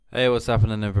Hey, what's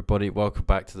happening, everybody? Welcome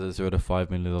back to the $0 to $5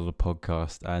 million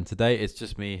podcast. And today it's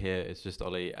just me here. It's just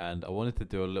Ollie, and I wanted to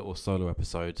do a little solo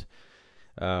episode.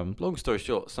 Long story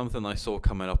short, something I saw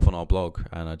coming up on our blog,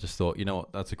 and I just thought, you know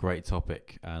what, that's a great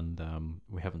topic, and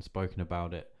we haven't spoken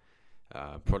about it.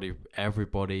 Probably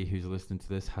everybody who's listening to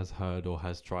this has heard or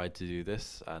has tried to do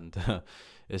this, and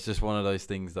it's just one of those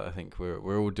things that I think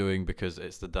we're all doing because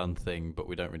it's the done thing, but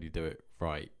we don't really do it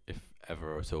right, if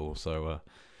ever at all.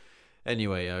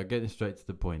 Anyway, getting straight to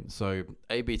the point. So,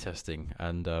 A/B testing,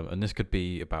 and this could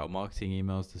be about marketing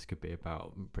emails. This could be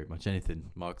about pretty much anything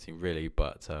marketing, really.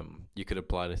 But you could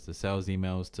apply this to sales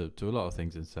emails, to a lot of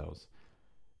things in sales.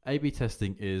 A/B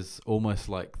testing is almost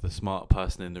like the smart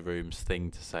person in the room's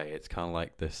thing to say. It's kind of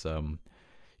like this,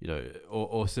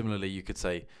 or similarly, you could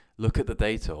say, look at the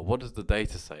data. Or what does the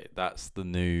data say? That's the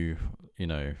new,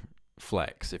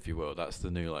 flex, if you will. That's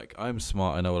the new, like, I'm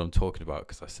smart. I know what I'm talking about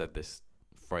because I said this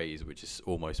phrase which is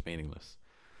almost meaningless,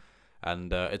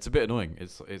 and it's a bit annoying.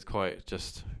 It's quite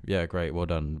just, yeah, great, well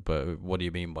done, but what do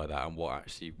you mean by that, and what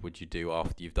actually would you do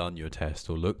after you've done your test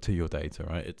or looked to your data,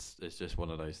 right? It's just one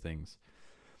of those things.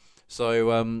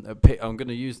 So I'm going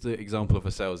to use the example of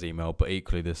a sales email, but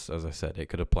equally this, as I said, it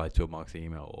could apply to a marketing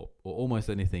email or almost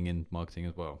anything in marketing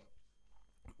as well.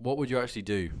 What would you actually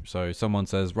do? So someone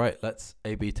says, right, let's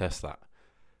A/B test that.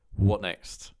 What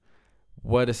next?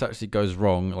 Where this actually goes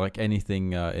wrong, like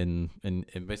anything in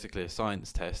basically a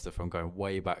science test, if I'm going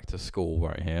way back to school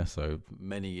right here, so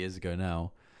many years ago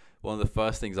now, one of the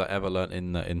first things I ever learnt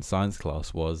in science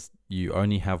class was you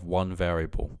only have one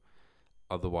variable,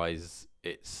 otherwise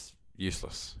it's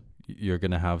useless. You're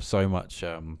going to have so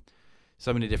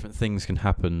many different things can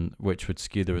happen which would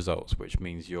skew the results, which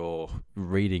means your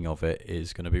reading of it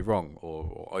is going to be wrong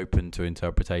or open to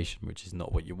interpretation, which is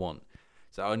not what you want.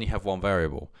 So I only have one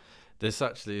variable. This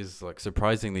actually is like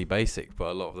surprisingly basic,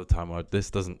 but a lot of the time this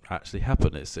doesn't actually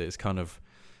happen. It's kind of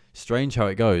strange how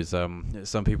it goes.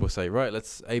 Some people say, right,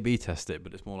 let's A/B test it,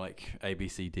 but it's more like A, B,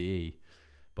 C, D, E.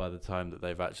 By the time that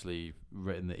they've actually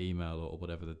written the email or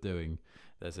whatever they're doing,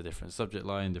 there's a different subject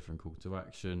line, different call to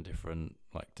action, different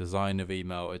like design of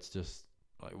email. It's just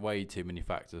like way too many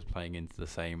factors playing into the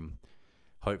same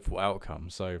hopeful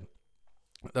outcome. So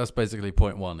that's basically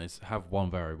point one: is have one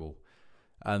variable.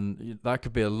 And that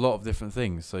could be a lot of different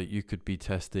things. So you could be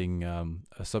testing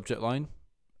a subject line,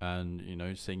 and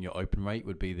seeing your open rate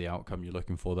would be the outcome you're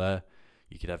looking for there.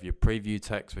 You could have your preview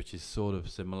text, which is sort of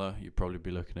similar. You'd probably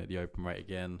be looking at the open rate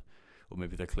again, or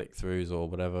maybe the click-throughs or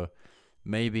whatever.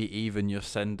 Maybe even your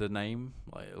sender name,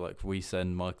 like we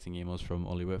send marketing emails from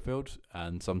Ollie Whitfield,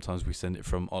 and sometimes we send it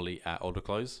from Ollie at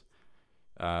Orderclose.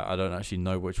 I don't actually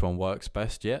know which one works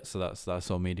best yet, so that's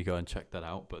on me to go and check that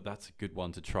out. But that's a good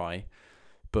one to try.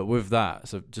 But with that,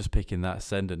 so just picking that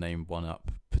sender name one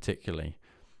up particularly,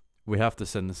 we have to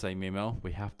send the same email.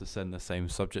 We have to send the same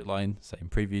subject line, same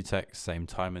preview text, same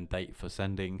time and date for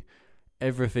sending.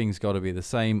 Everything's got to be the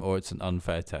same, or it's an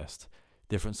unfair test.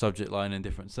 Different subject line and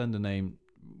different sender name.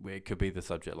 It could be the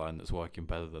subject line that's working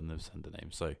better than the sender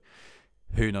name. So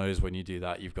who knows, when you do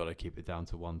that, you've got to keep it down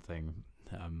to one thing.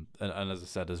 And as I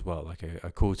said as well, like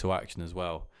a call to action as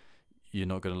well. You're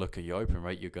not going to look at your open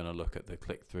rate, you're going to look at the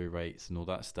click-through rates and all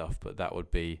that stuff, but that would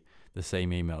be the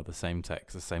same email, the same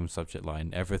text, the same subject line.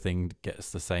 Everything gets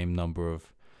the same number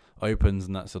of opens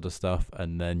and that sort of stuff,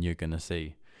 and then you're going to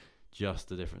see just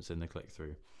the difference in the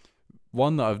click-through.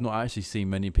 One that I've not actually seen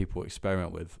many people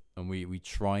experiment with, and we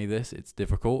try this, it's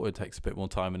difficult, it takes a bit more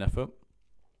time and effort.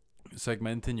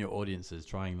 Segmenting your audiences,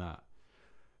 trying that.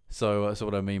 So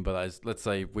what I mean by that is, let's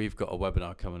say we've got a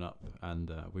webinar coming up,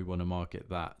 and we want to market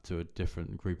that to a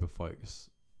different group of folks,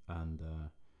 and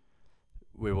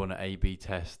we want to A/B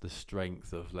test the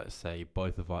strength of, let's say,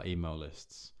 both of our email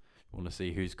lists. We want to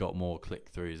see who's got more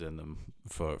click-throughs in them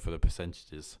for the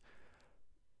percentages.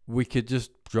 We could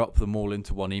just drop them all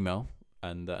into one email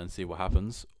and see what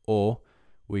happens, or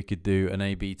we could do an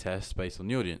A/B test based on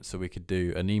the audience. So we could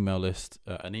do an email list,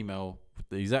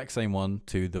 the exact same one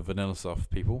to the VanillaSoft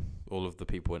people, all of the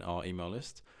people in our email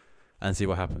list, and see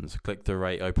what happens. Click-through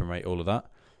rate, open rate, all of that.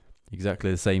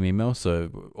 Exactly the same email,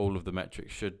 so all of the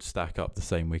metrics should stack up the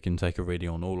same. We can take a reading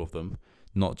on all of them,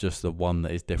 not just the one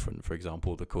that is different. For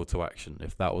example, the call to action.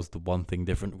 If that was the one thing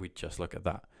different, we'd just look at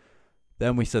that.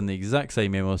 Then we send the exact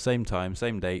same email, same time,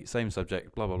 same date, same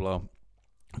subject, blah, blah, blah,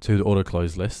 to the order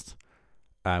close list,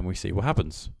 and we see what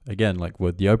happens. Again, like,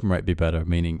 would the open rate be better,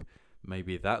 meaning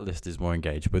maybe that list is more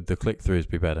engaged? Would the click-throughs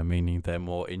be better, meaning they're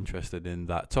more interested in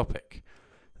that topic?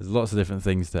 There's lots of different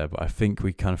things there, but I think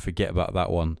we kind of forget about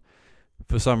that one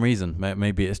for some reason.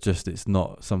 Maybe it's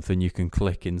not something you can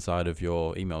click inside of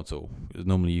your email tool.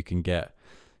 Normally you can get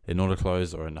in Order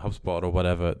Close or in HubSpot or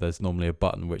whatever, there's normally a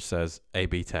button which says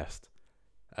A/B test,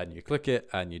 and you click it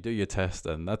and you do your test,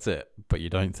 and that's it. But you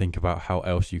don't think about how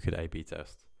else you could A/B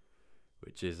test,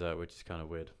 which is kind of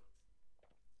weird.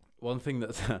 One thing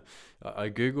that I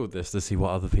googled this to see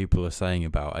what other people are saying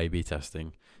about A/B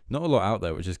testing. Not a lot out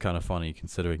there, which is kind of funny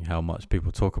considering how much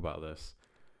people talk about this.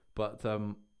 But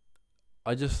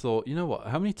I just thought, you know what?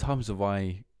 How many times have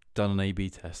I done an A/B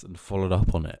test and followed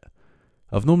up on it?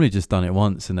 I've normally just done it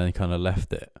once and then kind of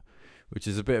left it, which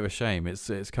is a bit of a shame. It's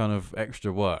kind of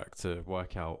extra work to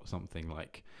work out something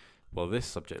like, well, this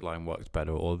subject line worked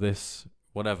better or this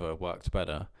whatever worked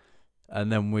better,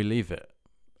 and then we leave it,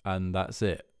 and that's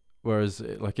it. Whereas,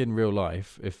 like in real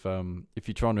life, if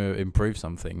you're trying to improve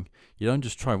something, you don't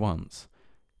just try once.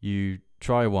 You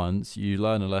try once, you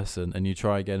learn a lesson, and you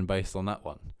try again based on that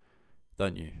one,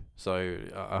 don't you? So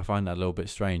I find that a little bit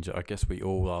strange. I guess we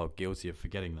all are guilty of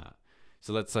forgetting that.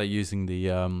 So let's say using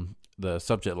the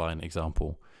subject line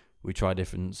example, we try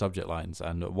different subject lines,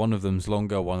 and one of them's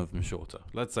longer, one of them's shorter.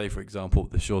 Let's say, for example,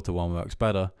 the shorter one works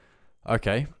better.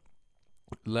 Okay,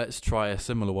 let's try a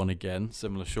similar one again,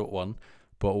 similar short one,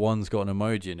 but one's got an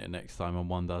emoji in it next time and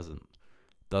one doesn't.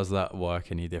 Does that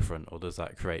work any different, or does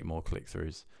that create more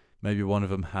click-throughs? Maybe one of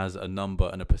them has a number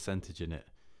and a percentage in it.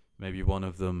 Maybe one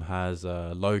of them has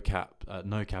no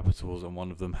capitals, and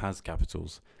one of them has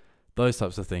capitals. Those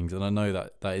types of things. And I know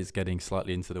that is getting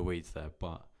slightly into the weeds there,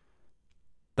 but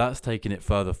that's taking it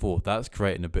further forward. That's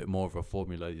creating a bit more of a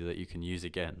formula that you can use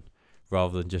again,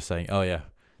 rather than just saying, oh yeah,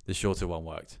 the shorter one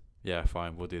worked. Yeah,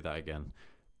 fine, we'll do that again.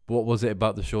 What was it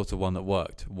about the shorter one that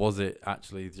worked? Was it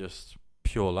actually just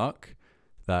pure luck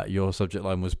that your subject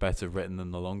line was better written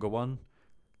than the longer one?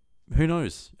 Who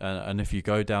knows? And if you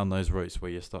go down those routes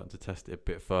where you're starting to test it a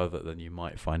bit further, then you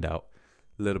might find out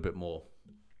a little bit more.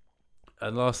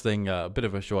 And last thing, a bit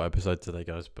of a short episode today,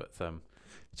 guys, but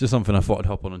just something I thought I'd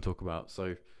hop on and talk about.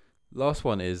 So last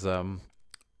one is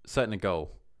setting a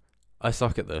goal. I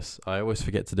suck at this. I always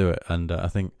forget to do it, and I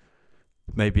think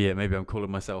maybe I'm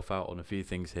calling myself out on a few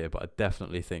things here, but I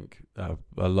definitely think a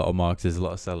lot of marketers, a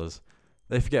lot of sellers,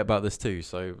 they forget about this too.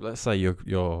 So let's say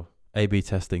you're A/B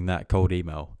testing that cold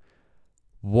email.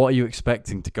 What are you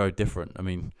expecting to go different? I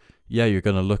mean, yeah, you're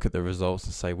going to look at the results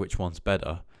and say which one's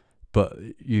better, but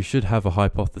you should have a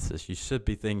hypothesis. You should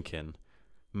be thinking,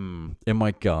 in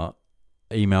my gut,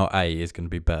 email A is going to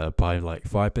be better by like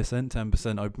 5%,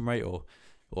 10% open rate, or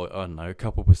I don't know, a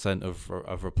couple percent of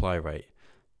reply rate.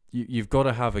 You've got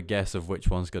to have a guess of which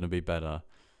one's going to be better.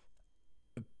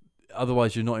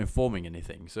 Otherwise, you're not informing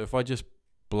anything. So if I just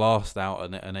blast out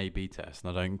an A/B test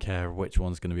and I don't care which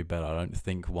one's going to be better, I don't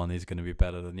think one is going to be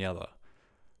better than the other,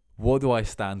 what do I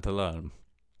stand to learn?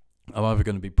 I'm either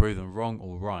going to be proven wrong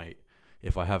or right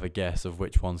if I have a guess of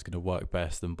which one's going to work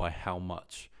best and by how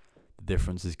much the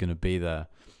difference is going to be there.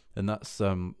 And that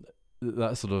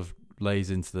sort of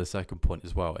lays into the second point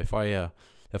as well. If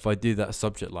I do that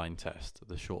subject line test,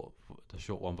 the short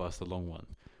one versus the long one,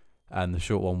 and the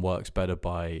short one works better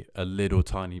by a little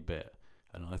tiny bit,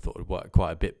 and I thought it would work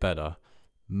quite a bit better,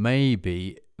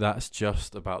 maybe that's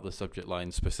just about the subject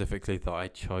line specifically that I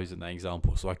chose in that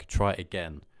example, so I could try it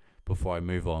again before I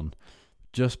move on,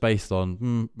 just based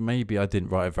on maybe I didn't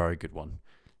write a very good one,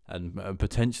 and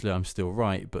potentially I'm still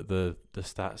right, but the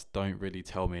stats don't really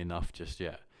tell me enough just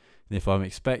yet. And if I'm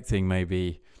expecting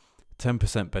maybe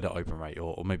 10% better open rate,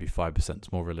 or maybe 5%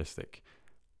 is more realistic,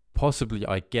 possibly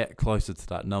I get closer to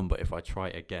that number if I try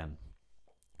it again,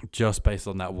 just based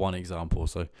on that one example.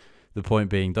 So the point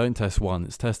being, don't test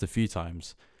once, test a few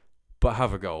times, but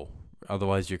have a goal.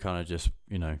 Otherwise you're kind of just,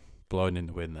 blowing in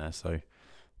the wind there. So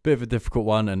bit of a difficult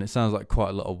one, and it sounds like quite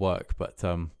a lot of work, but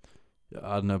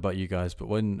I don't know about you guys, but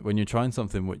when you're trying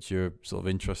something which you're sort of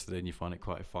interested in, you find it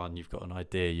quite fun, you've got an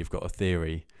idea, you've got a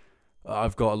theory,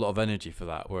 I've got a lot of energy for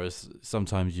that, whereas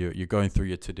sometimes you're going through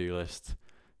your to-do list,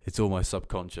 it's almost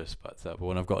subconscious, but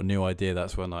when I've got a new idea,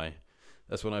 that's when I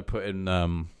put in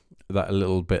that a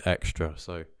little bit extra.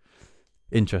 So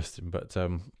interesting, but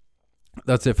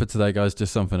that's it for today, guys.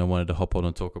 Just something I wanted to hop on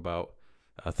and talk about.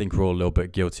 I think we're all a little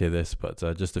bit guilty of this, but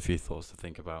just a few thoughts to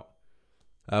think about.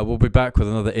 We'll be back with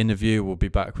another interview. We'll be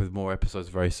back with more episodes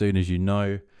very soon, as you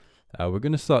know. We're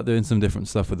going to start doing some different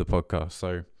stuff with the podcast.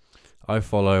 So I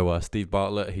follow Steve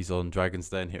Bartlett. He's on Dragon's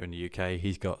Den here in the UK.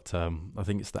 He's got, I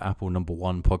think it's the Apple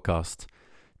 #1 podcast,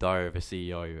 Diary of a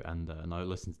CEO, and I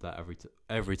listen to that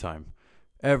every time,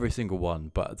 every single one.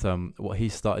 But what he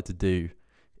started to do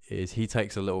is he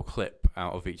takes a little clip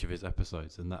out of each of his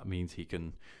episodes, and that means he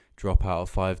can drop out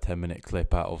a 5-10 minute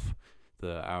clip out of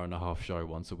the hour-and-a-half show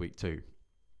once a week too.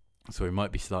 So we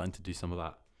might be starting to do some of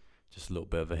that. Just a little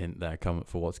bit of a hint there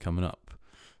for what's coming up.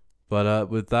 But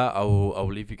with that, I'll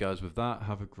leave you guys with that.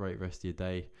 Have a great rest of your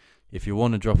day. If you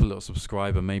want to drop a little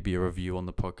subscribe and maybe a review on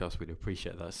the podcast, we'd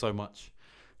appreciate that so much.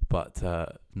 But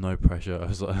no pressure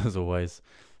as always.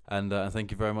 And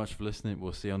thank you very much for listening.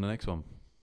 We'll see you on the next one.